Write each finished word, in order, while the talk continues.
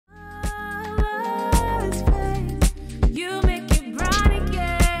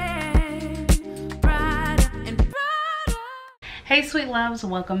Hey sweet loves,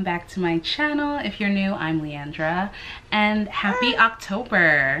 welcome back to my channel. If you're new, I'm Leandra, and happy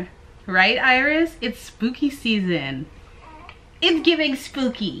October. Right, Iris? It's spooky season. It's giving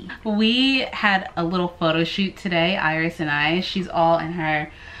spooky. We had a little photo shoot today, Iris and I. She's all in her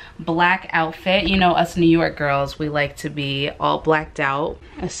black outfit. You know, us New York girls, we like to be all blacked out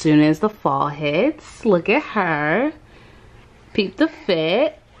as soon as the fall hits. Look at her. Peep the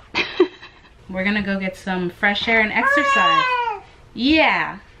fit. We're gonna go get some fresh air and exercise.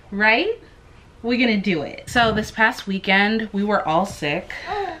 Yeah, right? We're gonna do it. So this past weekend, we were all sick.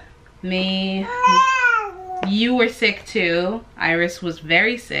 Me, you were sick too. Iris was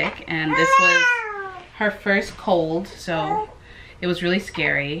very sick, and this was her first cold, so it was really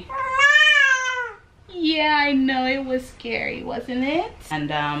scary. Yeah, I know, it was scary, wasn't it?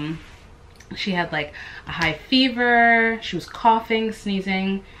 And she had like a high fever. She was coughing,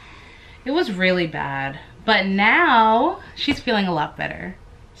 sneezing. It was really bad. But now she's feeling a lot better.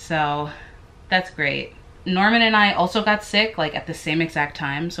 So that's great. Norman and I also got sick like at the same exact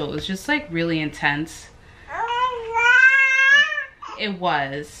time. So it was just like really intense. It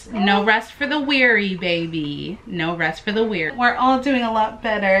was. No rest for the weary, baby. No rest for the weary. We're all doing a lot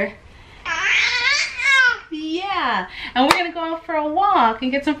better. Yeah. And we're gonna go out for a walk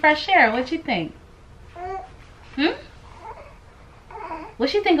and get some fresh air. What you think?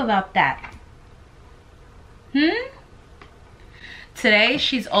 What you think about that? Today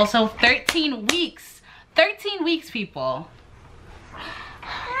she's also 13 weeks. 13 weeks, people.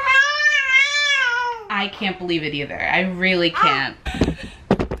 I can't believe it either. I really can't.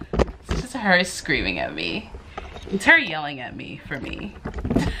 It's just her screaming at me. It's her yelling at me for me.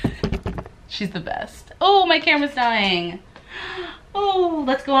 She's the best. Oh, my camera's dying. Oh,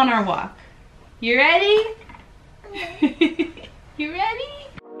 let's go on our walk. You ready? You ready?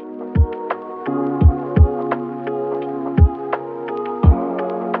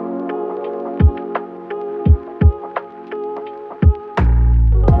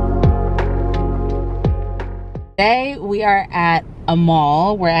 Today we are at a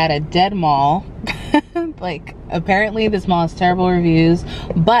mall. We're at a dead mall. Like, apparently this mall has terrible reviews,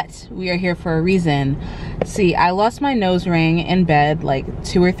 but we are here for a reason. See, I lost my nose ring in bed like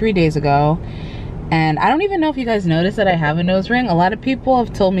 2 or 3 days ago, and I don't even know if you guys noticed that I have a nose ring. A lot of people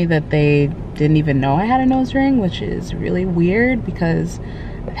have told me that they didn't even know I had a nose ring, which is really weird because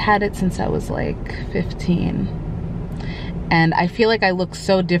I've had it since I was like 15. And I feel like I look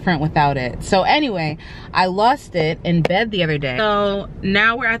so different without it. So anyway, I lost it in bed the other day. So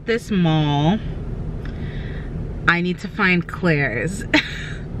now we're at this mall. I need to find Claire's.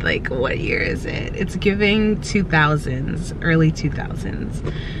 Like, what year is it? It's giving 2000s, early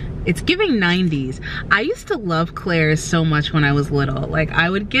 2000s. It's giving 90s. I used to love Claire's so much when I was little. Like, I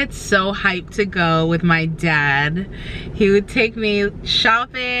would get so hyped to go with my dad. He would take me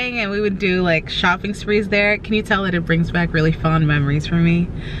shopping and we would do like shopping sprees there. Can you tell that it brings back really fond memories for me?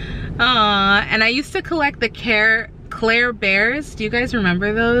 And I used to collect the Claire bears. Do you guys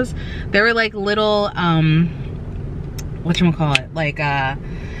remember those? They were like little, whatchamacallit? Like,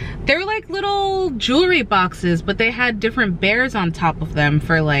 they were like little jewelry boxes, but they had different bears on top of them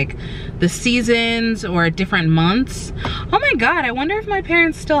for like the seasons or different months. Oh my God, I wonder if my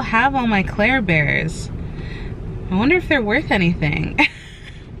parents still have all my Claire bears. I wonder if they're worth anything.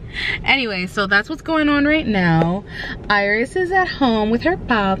 Anyway, so that's what's going on right now. Iris is at home with her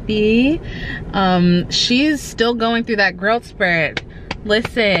poppy. She's still going through that growth spurt.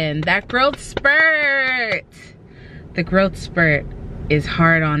 Listen, that growth spurt. The growth spurt is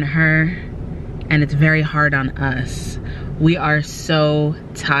hard on her and it's very hard on us. We are so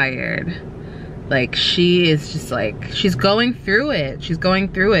tired. Like, she is just like, she's going through it. She's going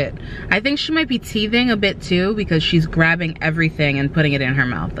through it. I think she might be teething a bit too because she's grabbing everything and putting it in her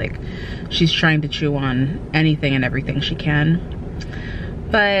mouth. Like, she's trying to chew on anything and everything she can.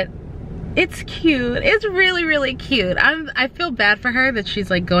 But it's cute. It's really, really cute. I feel bad for her that she's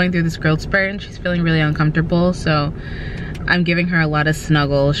like going through this growth spurt and she's feeling really uncomfortable. So I'm giving her a lot of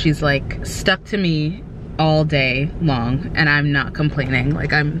snuggles. She's like stuck to me all day long and I'm not complaining.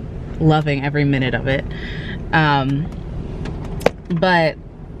 Like, I'm loving every minute of it. But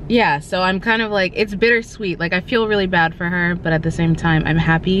yeah, so I'm kind of like, it's bittersweet. Like, I feel really bad for her, but at the same time I'm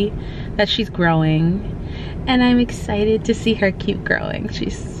happy that she's growing and I'm excited to see her keep growing.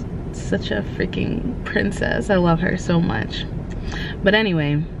 She's such a freaking princess. I love her so much. But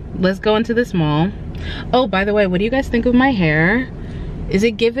anyway, let's go into this mall. Oh, by the way, what do you guys think of my hair? Is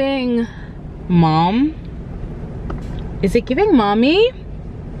it giving mom? Is it giving mommy?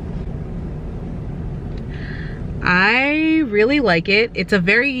 I really like it. It's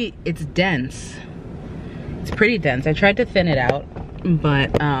dense. It's pretty dense. I tried to thin it out,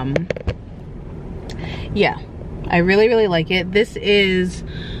 but yeah, I really like it. This is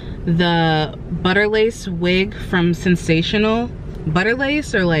the butter lace wig from Sensational. Butter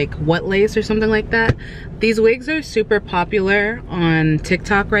lace or like what lace or something like that. These wigs are super popular on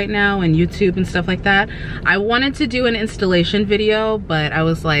TikTok right now and YouTube and stuff like that. I wanted to do an installation video, but I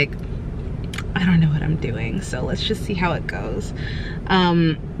was like, I don't know what I'm doing, so let's just see how it goes.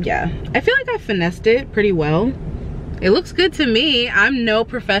 Yeah, I feel like I finessed it pretty well. It looks good to me. I'm no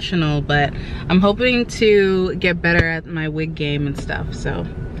professional, but I'm hoping to get better at my wig game and stuff. So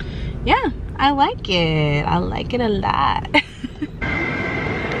yeah, I like it. I like it a lot.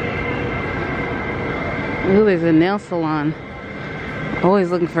 Ooh, there's a nail salon.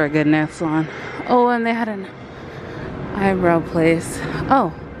 Always looking for a good nail salon. Oh, and they had an eyebrow place.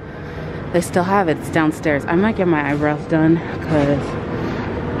 Oh, they still have it. It's downstairs. I might get my eyebrows done because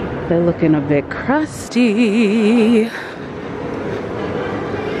they're looking a bit crusty.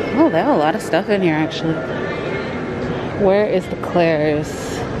 Oh, they have a lot of stuff in here actually. Where is the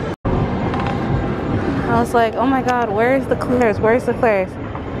Claire's? I was like, oh my god, where is the Claire's? Where's the Claire's?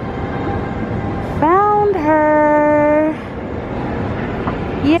 Found her.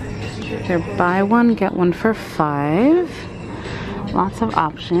 Yeah. They're buy one, get one for $5. Lots of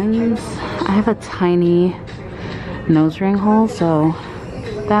options. I have a tiny nose ring hole, so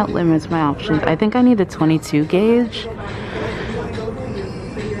that limits my options. I think I need a 22 gauge.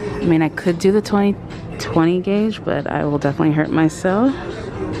 I mean, I could do the 20 gauge, but I will definitely hurt myself.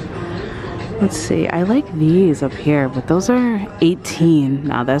 Let's see, I like these up here, but those are 18.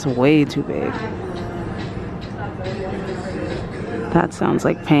 Now that's way too big. That sounds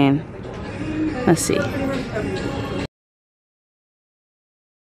like pain. Let's see.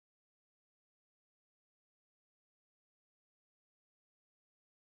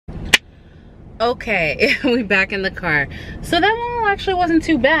 Okay, we back in the car. So that mall actually wasn't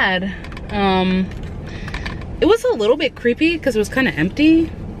too bad. It was a little bit creepy because it was kind of empty.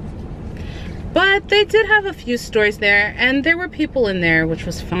 But they did have a few stores there, and there were people in there, which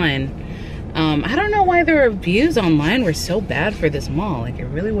was fine. I don't know why the reviews online were so bad for this mall. Like, it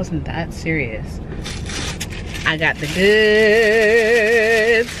really wasn't that serious. I got the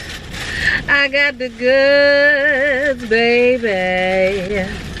goods. I got the goods, baby.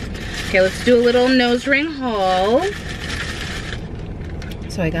 Okay, let's do a little nose ring haul.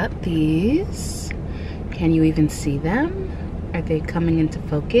 So I got these. Can you even see them? Are they coming into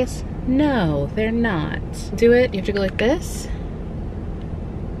focus? No, they're not. Do it. You have to go like this.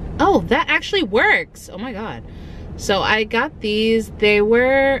 Oh, that actually works. Oh my god. So I got these. They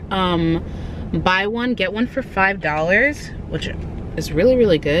were buy one, get one for $5, which is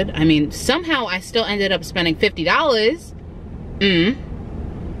really good. I mean, somehow I still ended up spending $50.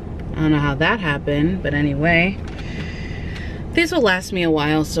 I don't know how that happened, but anyway. These will last me a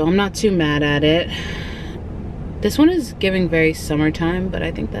while, so I'm not too mad at it. This one is giving very summertime, but I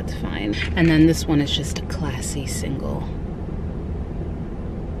think that's fine. And then this one is just a classy single.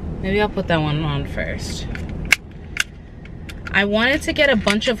 Maybe I'll put that one on first. I wanted to get a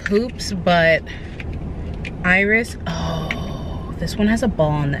bunch of hoops, but Iris, oh, this one has a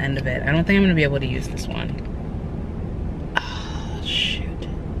ball on the end of it. I don't think I'm gonna be able to use this one. Oh, shoot.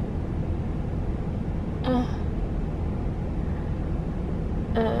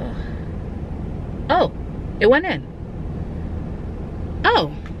 Oh, it went in.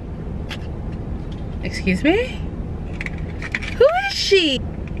 Oh. Excuse me? Who is she?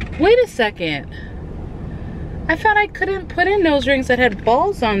 Wait a second. I thought I couldn't put in nose rings that had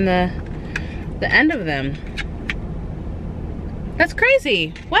balls on the end of them. That's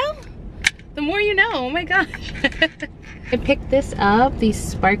crazy. Well, the more you know. Oh my gosh. I picked this up, these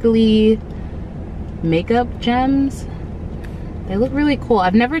sparkly makeup gems. They look really cool.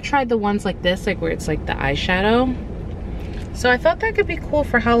 I've never tried the ones like this, like where it's like the eyeshadow. So I thought that could be cool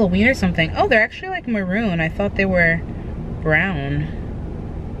for Halloween or something. Oh, they're actually like maroon. I thought they were brown.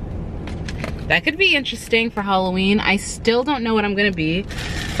 That could be interesting for Halloween. I still don't know what I'm gonna be.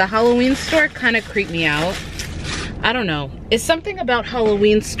 The Halloween store kind of creeped me out. I don't know. It's something about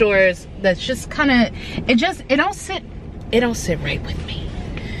Halloween stores that's just kind of, it don't sit right with me.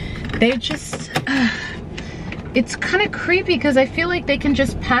 They just, it's kind of creepy because I feel like they can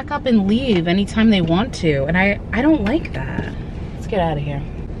just pack up and leave anytime they want to, and I don't like that. Let's get out of here.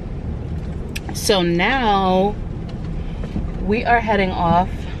 So now we are heading off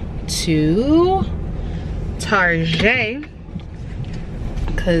to Target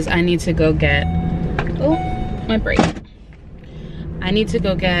because I need to go get, oh, my break. I need to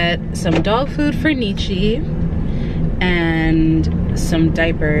go get some dog food for Nietzsche and some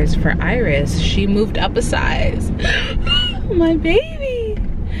diapers for Iris. She moved up a size. My baby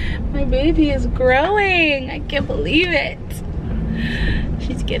is growing. I can't believe it.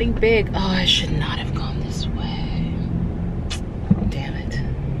 She's getting big. Oh, I should not have gone this way. Damn it.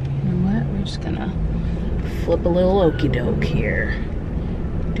 You know what? We're just gonna flip a little okie doke here.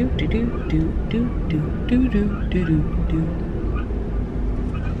 Do do do do do do do do do do.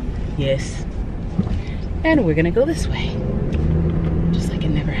 Yes. And we're gonna go this way. Just like it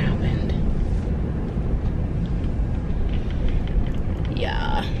never happened.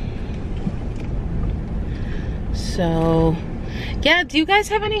 Yeah. So, yeah, do you guys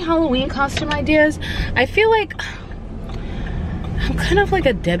have any Halloween costume ideas? I feel like I'm kind of like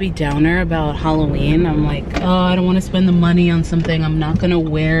a Debbie Downer about Halloween. I'm like, oh, I don't want to spend the money on something I'm not gonna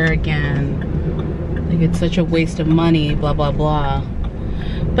wear again. Like, it's such a waste of money, blah, blah, blah.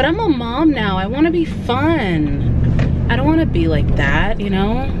 But I'm a mom now. I want to be fun. I don't want to be like that, you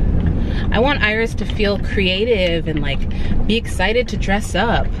know? I want Iris to feel creative and like be excited to dress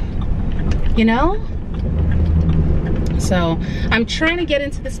up, you know? So I'm trying to get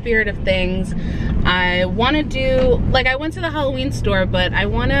into the spirit of things. I want to do, like, I went to the Halloween store, but I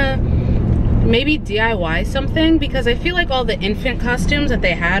want to maybe DIY something because I feel like all the infant costumes that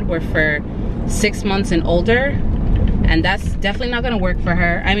they had were for 6 months and older, and that's definitely not gonna work for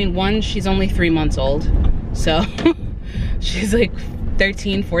her. I mean, one, she's only 3 months old, so she's like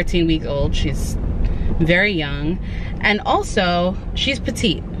 13, 14 weeks old. She's very young, and also she's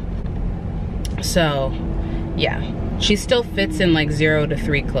petite. So yeah, she still fits in like 0 to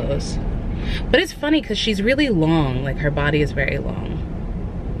 3 clothes. But it's funny because she's really long, like her body is very long.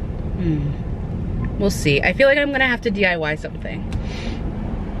 We'll see. I feel like I'm gonna have to DIY something.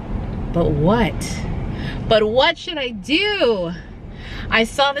 But what? But what should I do? I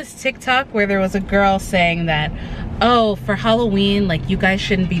saw this TikTok where there was a girl saying that, oh, for Halloween, like, you guys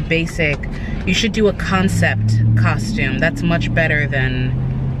shouldn't be basic. You should do a concept costume. That's much better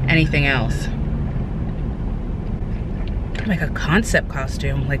than anything else. Like a concept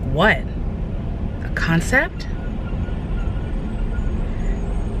costume? Like what? A concept?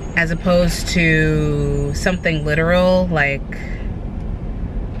 As opposed to something literal, like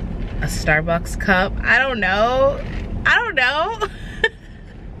a Starbucks cup? I don't know. I don't know.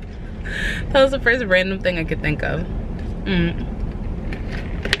 That was the first random thing I could think of.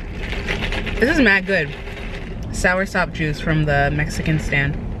 This is mad good. Soursop juice from the Mexican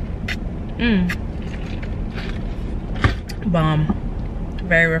stand. Bomb.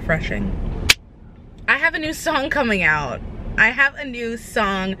 Very refreshing. I have a new song coming out.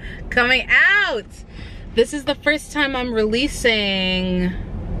 This is the first time I'm releasing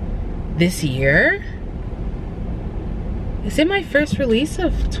this year. Is it my first release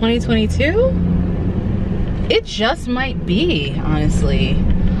of 2022? It just might be, honestly.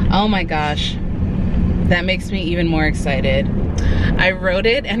 Oh my gosh. That makes me even more excited. I wrote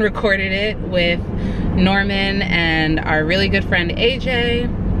it and recorded it with Norman and our really good friend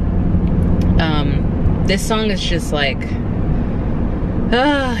AJ. This song is just like,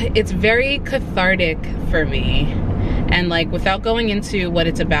 it's very cathartic for me. And like, without going into what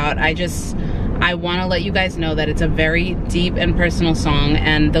it's about, I want to let you guys know that it's a very deep and personal song,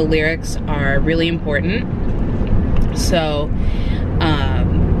 and the lyrics are really important. So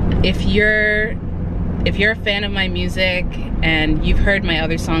if you're a fan of my music and you've heard my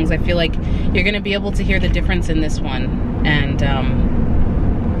other songs, I feel like you're gonna be able to hear the difference in this one and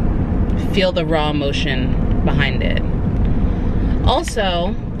feel the raw emotion behind it.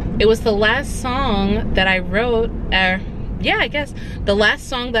 Also, it was the last song that I wrote, yeah, I guess the last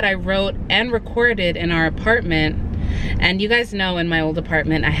song that I wrote and recorded in our apartment. And you guys know, in my old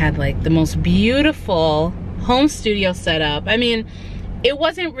apartment, I had like the most beautiful home studio setup. I mean, it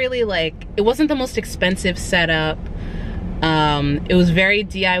wasn't really like, it wasn't the most expensive setup. It was very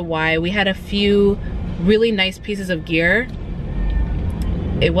DIY. We had a few really nice pieces of gear.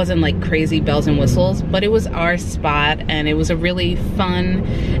 It wasn't like crazy bells and whistles, but it was our spot, and it was a really fun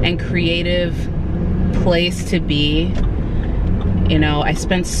and creative place to be. You know, I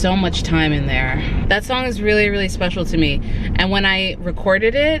spent so much time in there. That song is really, really special to me. And when I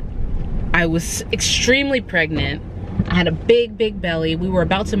recorded it, I was extremely pregnant. I had a big, big belly. We were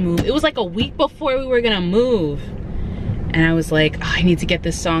about to move. It was like a week before we were gonna move. And I was like, oh, I need to get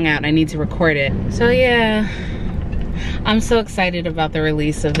this song out. I need to record it. So yeah, I'm so excited about the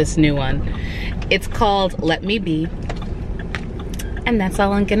release of this new one. It's called Let Me Be. And that's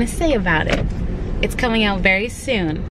all I'm gonna say about it. It's coming out very soon.